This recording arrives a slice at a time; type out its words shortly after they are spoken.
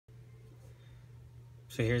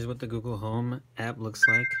So here's what the Google Home app looks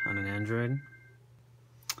like on an Android.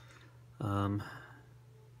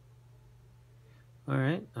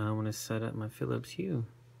 Alright, I want to set up my Philips Hue.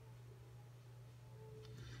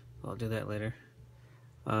 I'll do that later.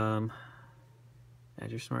 Add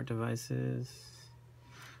your smart devices.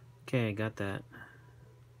 Okay, got that.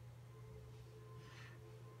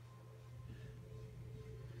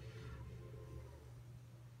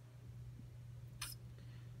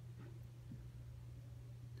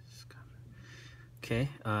 Okay,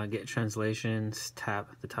 get translations, tap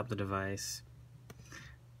at the top of the device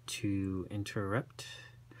to interrupt,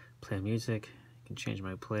 play music. You can change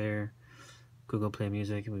my player. Google Play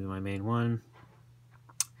Music will be my main one.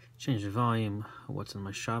 Change the volume, what's on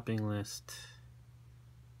my shopping list.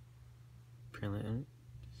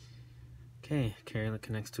 Okay, Carrier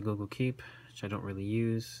connects to Google Keep, which I don't really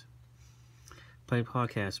use. Play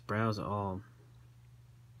podcast, browse all.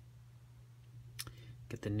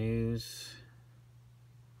 Get the news.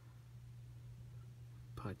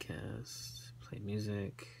 Podcast, play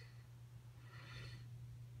music.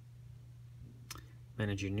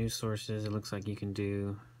 Manage your news sources. It looks like you can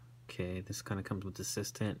do. Okay, this kind of comes with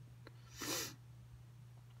Assistant.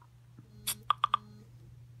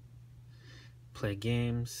 Play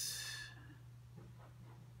games.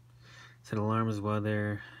 Set alarms,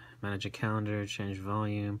 weather. Manage a calendar. Change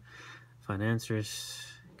volume. Find answers.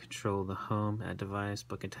 Control the home. Add device.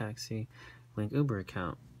 Book a taxi. Link Uber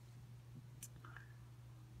account.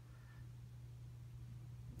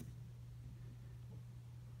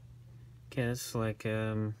 Okay, it's like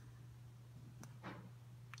going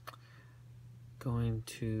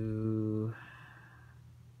to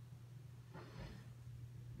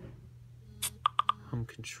home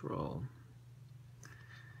control.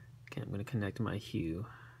 Okay, I'm going to connect my Hue.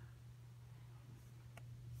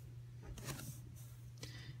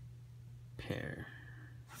 Pair.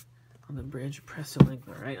 On the bridge, press the link.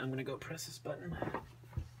 Alright, I'm going to go press this button.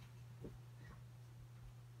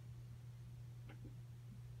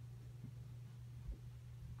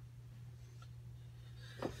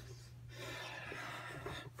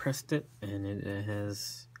 Pressed it and it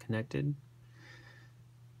has connected.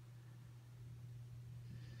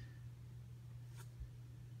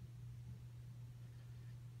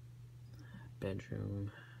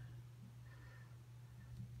 Bedroom.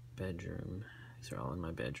 These are all in my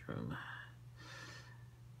bedroom.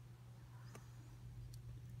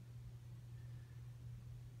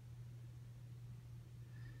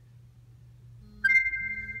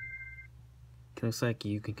 It looks like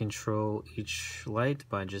you can control each light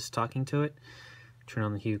by just talking to it. Turn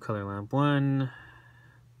on the hue color lamp 1.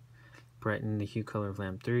 Brighten the hue color of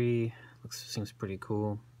lamp 3. Seems pretty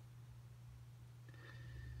cool.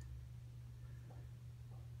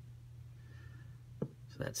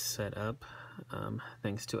 So that's set up.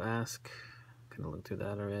 Thanks to Ask. Gonna look through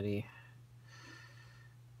that already.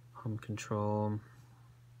 Home control.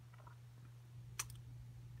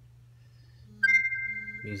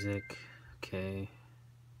 Music. Okay.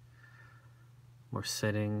 More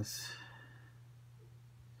settings.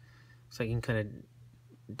 So I can kind of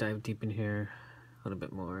dive deep in here a little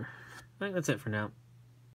bit more. All right, that's it for now.